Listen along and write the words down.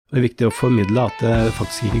Det er viktig å formidle at det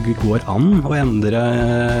faktisk ikke går an å endre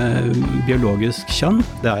biologisk kjønn.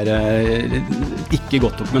 Det er ikke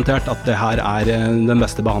godt dokumentert at det her er den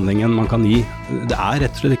beste behandlingen man kan gi. Det er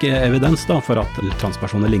rett og slett ikke evidens da, for at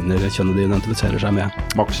transpersoner ligner kjønnet de identifiserer seg med.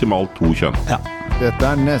 Maksimalt 2 kjønn. Ja.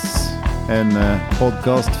 Dette er Ness, en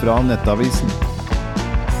podcast fra Nettavisen.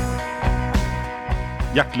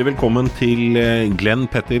 Hjertelig velkommen til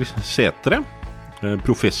Glenn-Peter Sætre,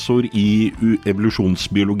 professor i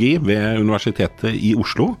evolusjonsbiologi ved Universitetet i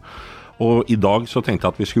Oslo. Og i dag så tenkte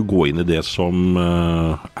jeg at vi skulle gå inn i det som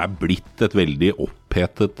er blitt et veldig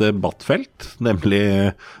opphetet debattfelt,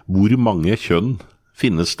 nemlig hvor mange kjønn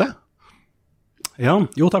finnes det? Ja,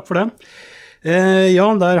 jo takk for det. Ja,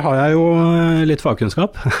 der har jeg jo litt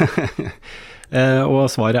fagkunnskap. Og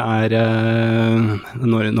svaret er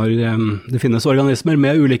når det finnes organismer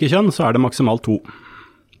med ulike kjønn, så er det maksimalt 2.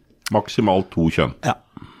 Maksimalt 2 kjønn. Ja.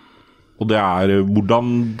 Og det er,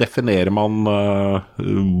 hvordan definerer man,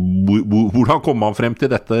 hvordan kommer man frem til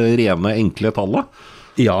dette rene, enkle tallet?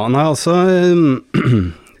 Ja, nei, altså,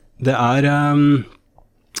 det er,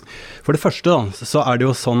 for det første da, så er det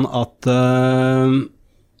jo sånn at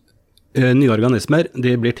nye organismer,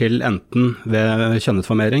 de blir til enten ved kjønnet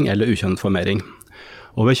formering eller ukjønnet formering.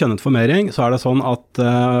 Og ved kjønnet formering så er det sånn at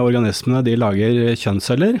organismene, de lager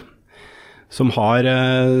kjønnsceller, som har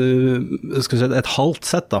et halvt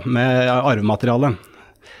sett da, med arvemateriale.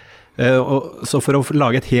 Så for å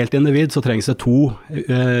lage et helt individ så trengs det 2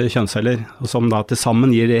 kjønnsceller, som da til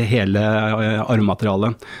sammen gir hele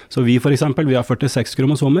arvematerialet. Så vi for eksempel, vi har 46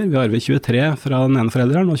 kromosomer, vi arver 23 fra den ene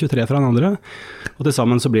forelderen og 23 fra den andre, og til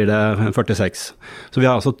sammen så blir det 46. Så vi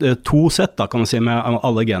har altså 2 sett da, kan man si, med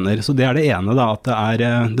alle gener. Så det er det ene da, at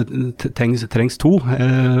det trengs 2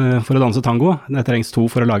 for å danse tango, det trengs 2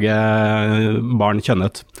 for å lage barn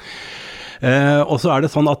kjønnet. Og så er det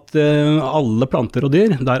sånn at alle planter og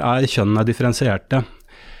dyr, der er kjønnene differensierte.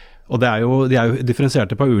 Og de er jo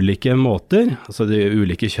differensierte på ulike måter, altså de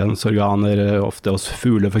ulike kjønnsorganer, ofte hos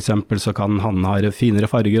fugler for eksempel, så kan han ha finere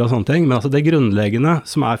farger og sånne ting, men altså det grunnleggende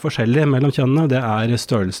som er forskjellig mellom kjønnene, det er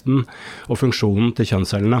størrelsen og funksjonen til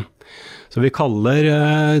kjønnscellene. Så vi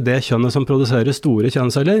kaller det kjønnet som produserer store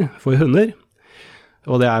kjønnsceller for hunder,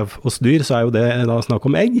 og det er, hos dyr så er jo det da snakk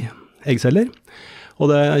om eggceller. Og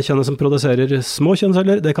det kjønnet som produserer små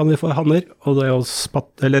kjønnsceller, det kan vi få hanner, og det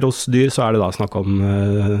hos dyr så er det da snakk om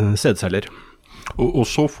sædceller. Og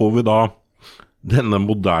så får vi da denne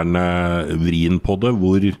moderne vrien på det,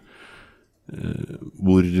 hvor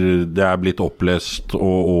det er blitt opplest,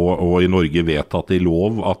 og i Norge vedtatt i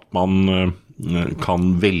lov, at man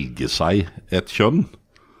kan velge seg et kjønn.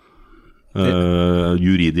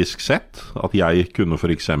 Juridisk sett, at jeg kunne for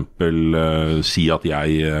eksempel si at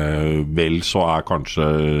jeg vel så er kanskje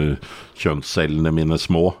kjønnscellene mine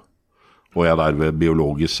små, og jeg derved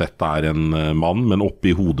biologisk sett er en mann, men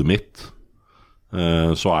oppi hodet mitt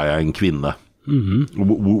så er jeg en kvinne.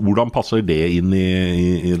 Hvordan passer det inn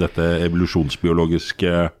i dette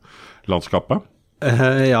evolusjonsbiologiske landskapet?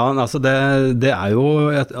 Ja, altså det er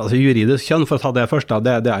jo altså juridisk kjønn, for å ta det først da,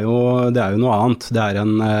 det er jo noe annet. Det er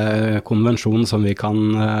en konvensjon som vi kan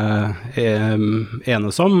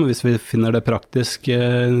enes om, hvis vi finner det praktisk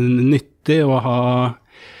nyttig å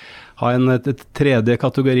ha en tredje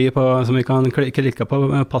kategori som vi kan klikke på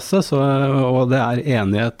passet, og det er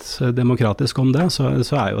enighet demokratisk om det, så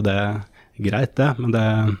er jo det greit det, men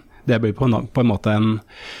det blir på en måte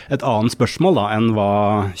et annet spørsmål da, enn hva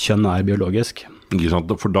kjønn er biologisk. Ikke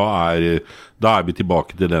sant? For da er vi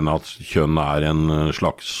tilbake til denne at kjønn er en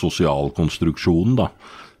slags sosial konstruksjon da,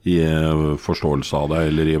 i forståelse av det,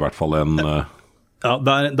 eller i hvert fall en... Ja,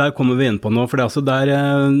 der kommer vi inn på noe, for det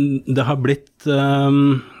har blitt,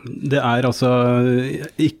 det er altså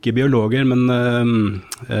ikke biologer, men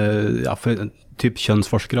ja, typ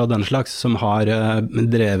kjønnsforskere og den slags, som har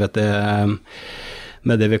drevet det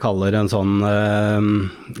med det vi kaller en sånn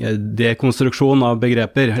dekonstruksjon av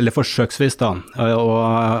begreper, eller forsøksvis da, og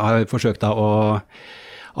har forsøkt da å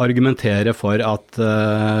argumentere for at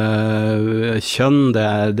kjønn,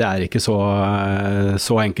 det er ikke så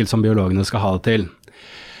enkelt som biologene skal ha det til.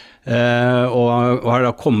 Og har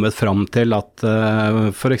da kommet fram til at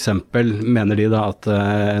for eksempel mener de da at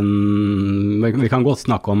vi kan godt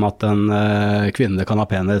snakke om at en kvinne kan ha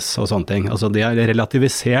penis og sånne ting. Altså de har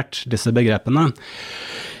relativisert disse begrepene.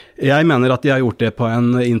 Jeg mener at de har gjort det på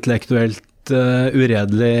en intellektuelt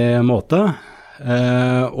uredelig måte,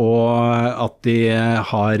 og at de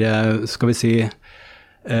har, skal vi si,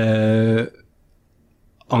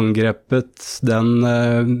 angrepet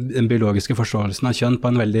den biologiske forståelsen av kjønn på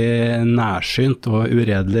en veldig nærsynt og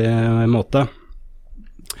uredelig måte.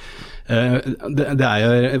 Det er jo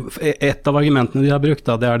et av argumentene de har brukt,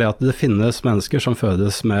 da, det er det at det finnes mennesker som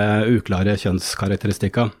fødes med uklare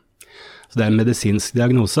kjønnskarakteristikker. Så det er en medisinsk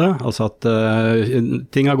diagnose, altså at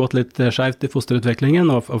ting har gått litt skjevt i fosterutviklingen,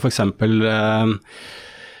 og for eksempel,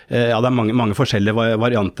 ja, det er mange forskjellige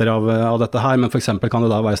varianter av dette her, men for eksempel kan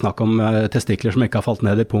det da være snakk om testikler som ikke har falt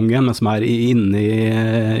ned i pungen, men som er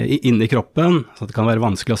inni kroppen, så det kan være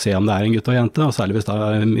vanskelig å se om det er en gutt og jente, og særlig hvis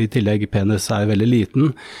da i tillegg penis er veldig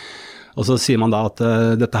liten. Og så sier man da at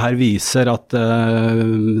dette her viser at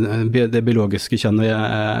det biologiske kjønnet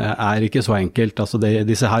er ikke så enkelt, altså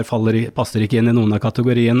disse her passer ikke inn i noen av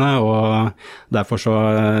kategoriene, og derfor så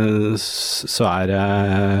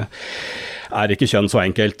er ikke kjønn så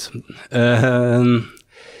enkelt.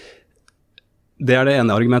 Det er det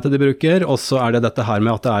ene argumentet de bruker, og så er det dette her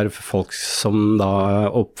med at det er folk som da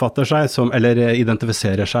oppfatter seg som, eller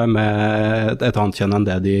identifiserer seg med et annet kjønn enn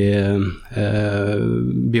det de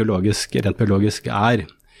rent biologisk er,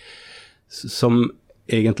 som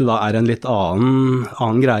egentlig da er en litt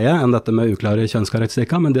annen greie enn dette med uklare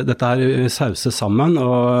kjønnskarakteristikker, men dette er sauset sammen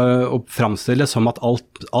og framstilles som at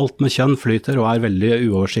alt med kjønn flyter og er veldig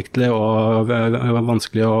uoversiktlig og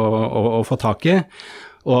vanskelig å få tak i.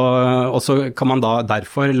 Og så kan man da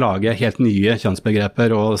derfor lage helt nye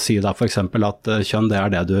kjønnsbegreper og si da for eksempel at kjønn det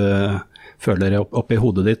er det du føler oppi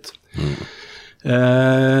hodet ditt.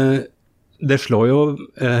 Det slår jo,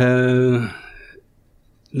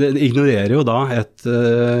 det ignorerer jo da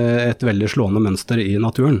et veldig slående mønster i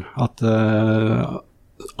naturen, at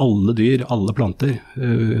alle dyr, alle planter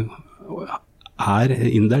er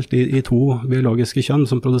inndelt i to biologiske kjønn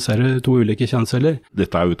som produserer to ulike kjønnsceller.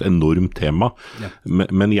 Dette er jo et enormt tema, ja.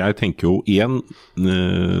 Men jeg tenker jo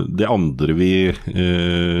det andre vi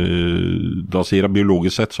da sier at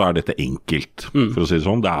biologisk sett så er dette enkelt, for å si det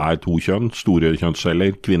sånn. Det er to kjønn, store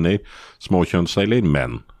kjønnsceller, kvinner, små kjønnsceller,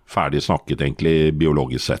 menn. Ferdig snakket egentlig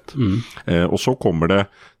biologisk sett. Og så kommer det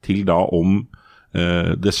til da om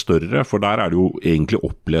det større, for der er det jo egentlig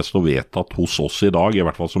opplest og vedtatt hos oss i dag, i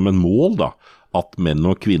hvert fall som en mål da, at menn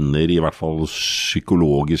og kvinner i hvert fall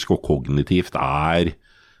psykologisk og kognitivt er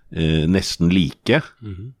nesten like,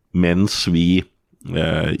 mens vi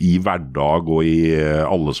i hverdag og i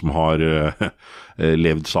alle som har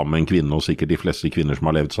levd sammen med en kvinne, og sikkert de fleste kvinner som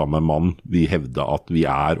har levd sammen med en mann, vi hevder at vi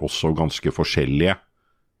er også ganske forskjellige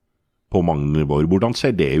på mange nivåer. Hvordan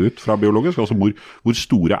ser det ut fra biologisk? Altså hvor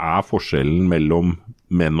store er forskjellen mellom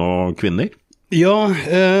menn og kvinner? Ja,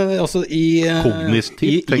 altså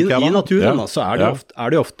kognitivt, tenker jeg da. I naturen da, så er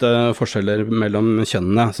det ofte forskjeller mellom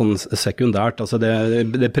kjønnene, sånn sekundært. Altså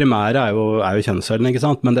det primære er jo kjønnscellene, ikke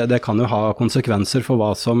sant? Men det kan jo ha konsekvenser for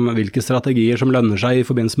hvilke strategier som lønner seg i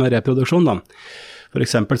forbindelse med reproduksjon da. For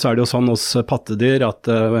eksempel så er det jo sånn hos pattedyr at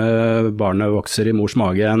barnet vokser i mors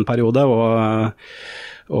mage en periode,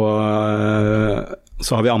 og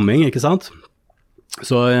så har vi amming, ikke sant?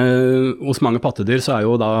 Så hos mange pattedyr så er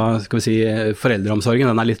jo da, skal vi si, foreldreomsorgen,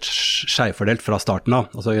 den er litt skjevfordelt fra starten av.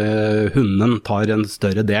 Altså hunden tar en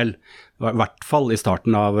større del, i hvert fall i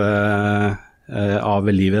starten av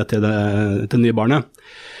livet til det nye barnet.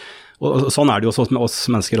 Og sånn er det jo også med oss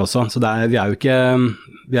mennesker også, så vi er jo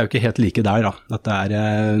ikke helt like der da. Det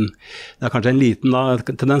er kanskje en liten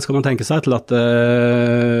tendens, kan man tenke seg, til at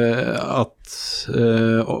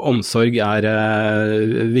omsorg er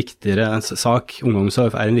viktigere sak,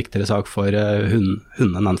 ungeomsorg er en viktigere sak for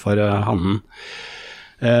hunden enn for hannen,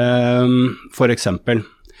 for eksempel.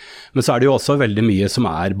 Men så er det jo også veldig mye som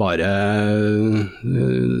er bare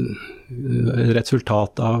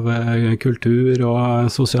resultat av kultur og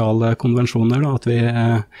sosiale konvensjoner da, at det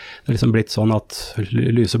er liksom blitt sånn at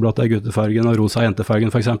lyseblått er guttefargen og rosa er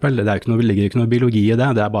jentefargen for eksempel, det ligger ikke noe biologi i det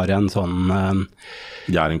er bare en sånn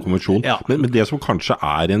det er en konvensjon, ja. Men det som kanskje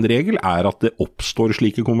er en regel er at det oppstår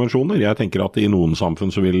slike konvensjoner. Jeg tenker at i noen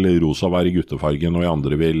samfunn så vil rosa være guttefargen og i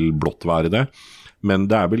andre vil blått være det. Men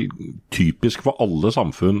det er vel typisk for alle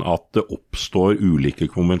samfunn at det oppstår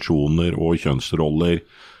ulike konvensjoner og kjønnsroller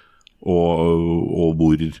og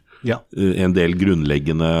hvor en del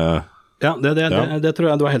grunnleggende det tror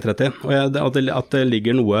jeg du har helt rett i, og at det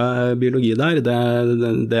ligger noe biologi der,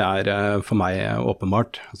 det er for meg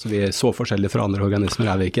åpenbart. Altså, vi er så forskjellige fra andre organismer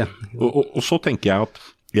er vi ikke. Og så tenker jeg at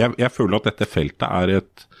jeg føler at dette feltet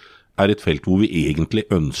er et felt hvor vi egentlig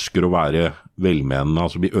ønsker å være velmenende,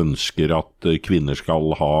 altså vi ønsker at kvinner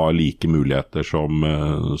skal ha like muligheter som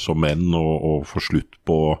menn og få slutt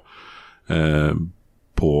på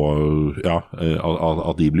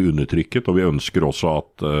at de blir undertrykket, og vi ønsker også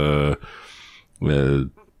at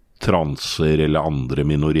transer eller andre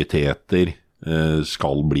minoriteter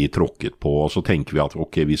skal bli tråkket på, og så tenker vi at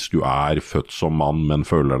ok, hvis du er født som mann, men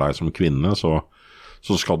føler deg som kvinne, så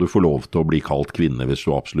så skal du få lov til å bli kalt kvinne hvis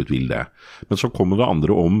du absolutt vil det. Men så kommer det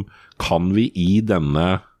andre om, kan vi i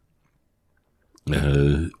denne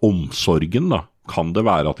omsorgen da, kan det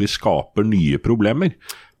være at vi skaper nye problemer?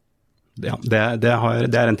 Ja, det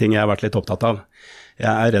er en ting jeg har vært litt opptatt av. Jeg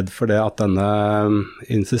er redd for det at denne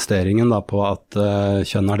insisteringen da, på at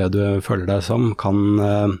kjønn er det du føler deg som,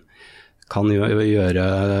 kan gjøre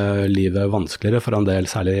livet vanskeligere for en del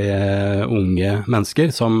særlig unge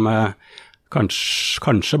mennesker som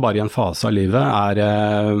kanskje bare i en fase av livet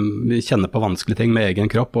kjenner på vanskelige ting med egen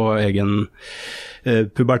kropp og egen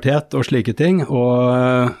pubertet og slike ting,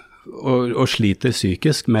 og sliter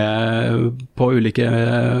psykisk på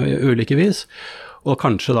ulike vis. Og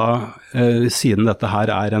kanskje da, siden dette her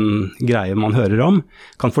er en greie man hører om,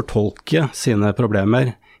 kan fortolke sine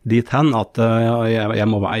problemer dit hen at jeg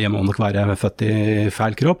må nok være født i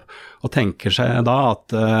feil kropp, og tenker seg da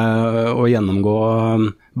at å gjennomgå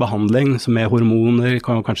behandling med hormoner,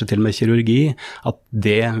 kanskje til og med kirurgi, at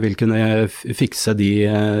det vil kunne fikse de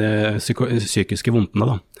psykiske vondtene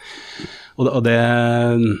da. Og det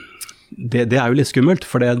er jo litt skummelt,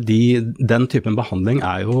 for den typen behandling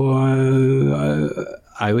er jo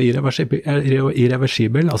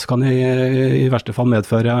irreversibel, altså kan i verste fall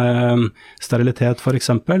medføre sterilitet for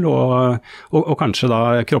eksempel, og kanskje da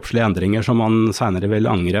kroppslige endringer som man senere vil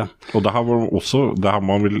angre. Og det har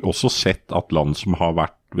man vel også sett at land som har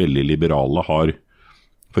vært veldig liberale har,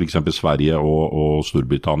 for eksempel Sverige og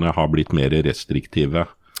Storbritannia, har blitt mer restriktive.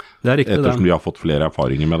 Det er riktig, ettersom de har fått flere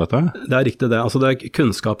erfaringer med dette? Det er riktig det. Altså det er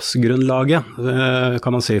kunnskapsgrunnlaget,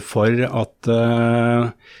 kan man si, for at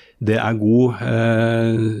det er god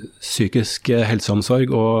psykisk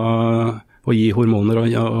helseomsorg å gi hormoner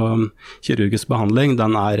og kirurgisk behandling.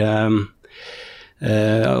 Den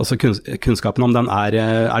altså kunnskapen om den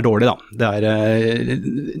er dårlig da. Det er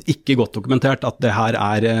ikke godt dokumentert at det her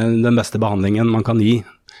er den beste behandlingen man kan gi.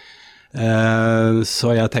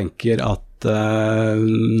 Så jeg tenker at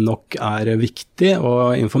nok er viktig å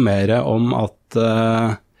informere om at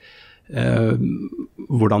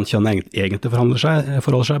hvordan kjønn egentlig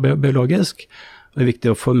forholder seg biologisk. Det er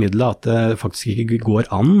viktig å formidle at det faktisk ikke går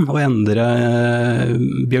an å endre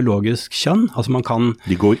biologisk kjønn. Altså man kan...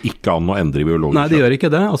 Det går ikke an å endre biologisk kjønn? Nei, det gjør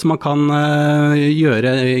ikke det. Altså man kan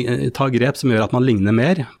ta grep som gjør at man ligner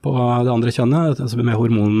mer på det andre kjønnet, altså med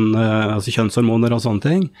altså kjønnshormoner og sånne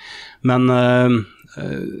ting. Men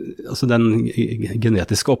altså den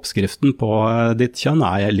genetiske oppskriften på ditt kjønn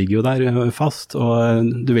ligger jo der fast, og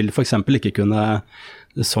du vil for eksempel ikke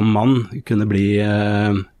som mann kunne bli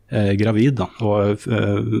gravid da, og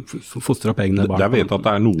fostre opp egne barn. Jeg vet at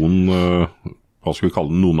det er noen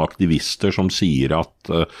aktivister som sier at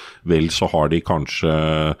vel så har de kanskje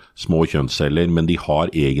små kjønnsceller, men de har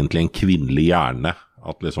egentlig en kvinnelig hjerne.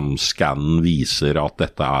 At liksom skannen viser at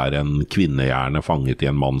dette er en kvinnehjerne fanget i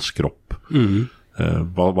en manns kropp.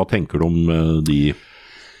 Hva tenker du om de?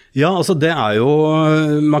 Ja, altså det er jo,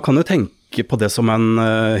 man kan jo tenke på det som en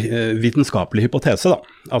vitenskapelig hypotese da.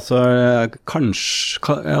 Altså, kan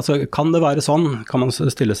det være sånn, kan man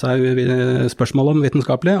stille seg spørsmål om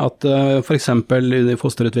vitenskapelig, at for eksempel i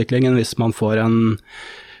fosterutviklingen, hvis man får en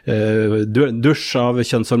dusj av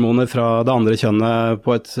kjønnshormoner fra det andre kjønnet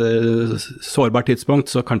på et sårbart tidspunkt,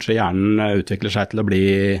 så kanskje hjernen utvikler seg til å bli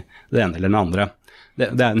det ene eller det andre.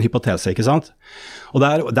 Det er en hypotese, ikke sant? Og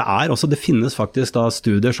det finnes faktisk da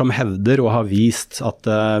studier som hevder og har vist at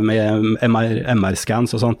med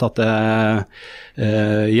MR-scans og sånt, at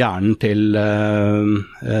hjernen til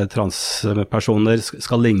transpersoner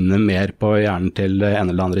skal ligne mer på hjernen til det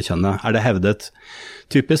ene eller andre kjønnet. Er det hevdet?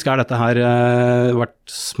 Typisk dette her vært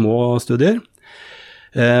små studier.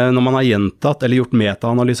 Når man har gjentatt, eller gjort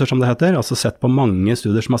metaanalyser som det heter, altså sett på mange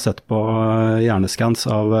studier som har sett på hjernescans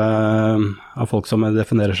av folk som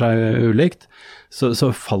definerer seg ulikt,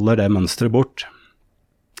 så faller det mønstret bort.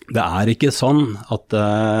 Det er ikke sånn at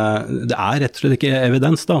det er rett og slett ikke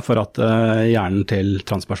evidens da, for at hjernen til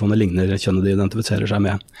transpersoner ligner kjønnet de identifiserer seg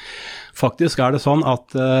med. Faktisk er det sånn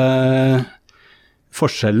at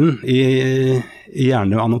forskjellen i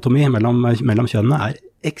hjerneanatomi mellom kjønnene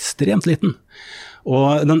ekstremt liten.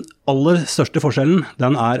 Og den aller største forskjellen,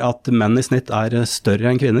 den at menn i snitt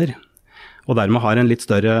større enn kvinner, og dermed har en litt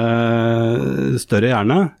større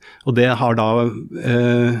hjerne, og det har da,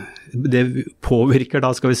 det påvirker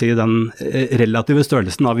da, skal vi si, den relative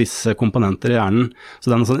størrelsen av visse komponenter i hjernen. Så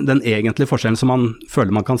den egentlige forskjellen som man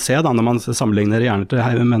føler man kan se da, når man sammenligner hjerner til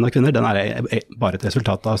menn og kvinner, den bare et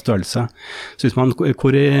resultat av størrelse. Så hvis man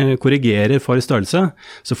korrigerer for størrelse,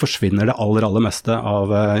 så forsvinner det aller meste av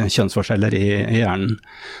kjønnsforskjeller i hjernen.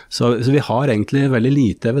 Så vi har egentlig veldig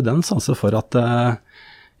lite evidens altså, for at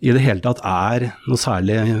i det hele tatt noe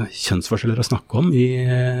særlig kjønnsforskjeller å snakke om i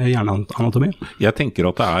hjerneanatomi. Jeg tenker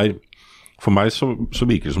at det for meg så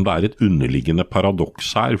virker det som det et underliggende paradoks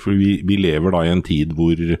her, for vi lever da i en tid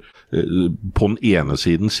hvor på den ene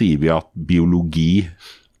siden sier vi at biologi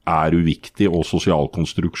uviktig og sosial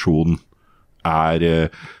konstruksjon det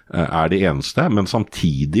eneste, men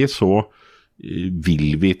samtidig så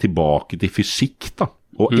vil vi tilbake til fysikk da,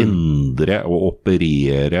 og endre og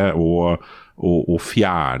operere og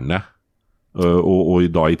fjerne og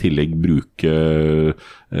da i tillegg bruke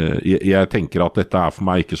jeg tenker at dette for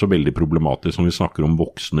meg ikke så veldig problematisk når vi snakker om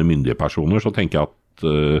voksne myndige personer, så tenker jeg at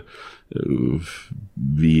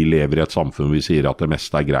vi lever i et samfunn vi sier at det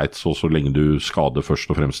meste greit, så lenge du skader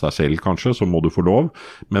først og fremst deg selv kanskje, så må du få lov,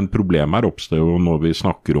 men problemet oppstår jo når vi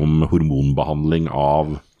snakker om hormonbehandling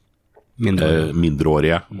av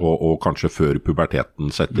mindreårige og kanskje før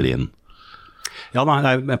puberteten setter inn. Ja,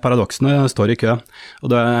 paradoksene står i kø,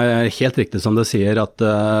 og det helt riktig som det sier at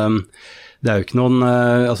det jo ikke noen,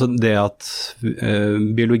 altså det at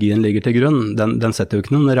biologien ligger til grunn, den setter jo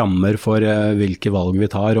ikke noen rammer for hvilke valg vi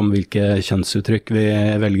tar, om hvilke kjønnsuttrykk vi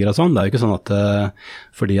velger og sånn. Det jo ikke sånn at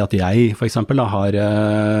fordi at jeg for eksempel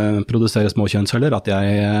produserer små kjønnsceller, at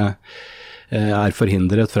jeg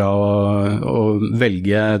forhindret fra å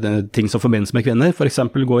velge ting som forbindes med kvinner, for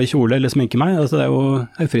eksempel gå i kjole eller sminke meg. Altså det jo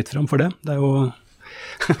fritt frem for det. Det jo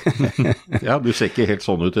Ja, du ser ikke helt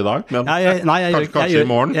sånn ut i dag, men kanskje i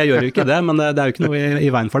morgen. Jeg gjør jo ikke det, men det jo ikke noe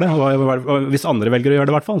i veien for det. Og hvis andre velger å gjøre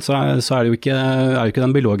det i hvert fall, så det jo ikke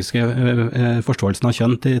den biologiske forståelsen av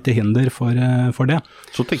kjønn til hinder for det.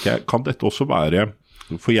 Så tenker jeg, kan dette også være,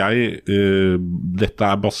 for dette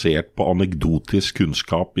basert på anekdotisk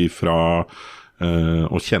kunnskap fra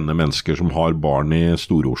å kjenne mennesker som har barn i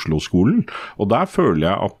Stor-Oslo-skolen, og der føler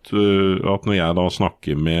jeg at når jeg da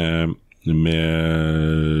snakker med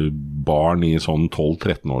barn i sånn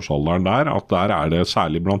 12-13-årsalderen at der det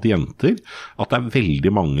særlig blant jenter at det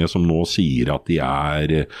veldig mange som nå sier at de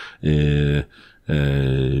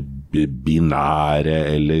binære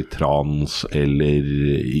eller trans eller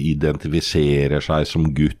identifiserer seg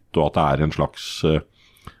som gutt, og at det en slags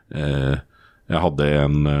jeg hadde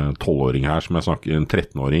en 12-åring her en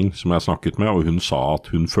 13-åring som jeg snakket med, og hun sa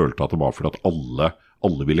at hun følte at det var fordi at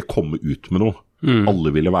alle ville komme ut med noe. Alle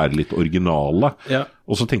ville være litt originale. Ja.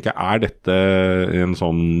 Og så tenker jeg, dette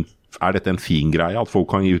en fin greie at folk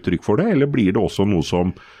kan gi uttrykk for det, eller blir det også noe som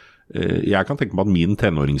jeg kan tenke meg at min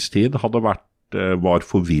tenåringstid var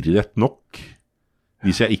forvirret nok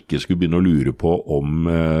hvis jeg ikke skulle begynne å lure på om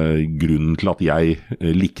grunnen til at jeg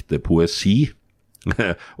likte poesi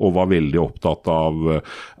og var veldig opptatt av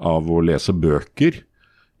å lese bøker,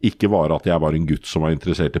 ikke var at jeg var en gutt som var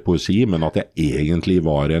interessert i poesi, men at jeg egentlig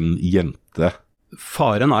var en jente.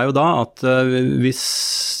 Faren jo da at hvis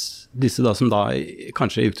disse da som da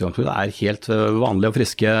kanskje i utgangspunktet helt vanlige og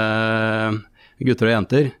friske gutter og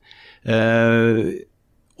jenter,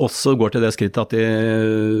 også går til det skrittet at de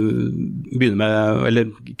begynner med,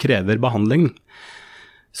 eller krever behandling,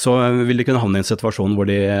 så vil de kunne havne i en situasjon hvor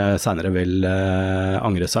de senere vil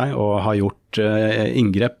angre seg og ha gjort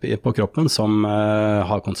inngrep på kroppen som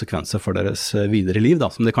har konsekvenser for deres videre liv,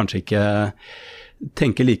 da, som de kanskje ikke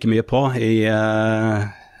tenker like mye på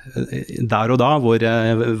der og da, hvor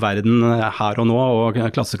verden her og nå og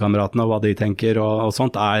klassekameratene og hva de tenker og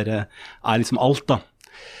sånt liksom alt da.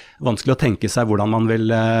 Vanskelig å tenke seg hvordan man vil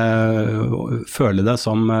føle det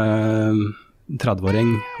som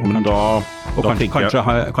 30-åring, og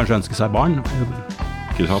kanskje ønske seg barn.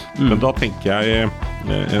 Ikke sant? Men da tenker jeg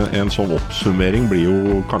en sånn oppsummering blir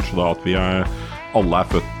jo kanskje da at vi alle er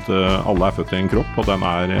født i en kropp, og den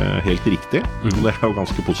helt riktig. Og det jo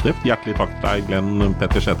ganske positivt. Hjertelig takk til deg,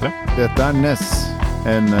 Glenn-Peter Sætre. Dette NES,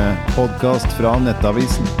 en podcast fra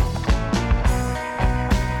Nettavisen.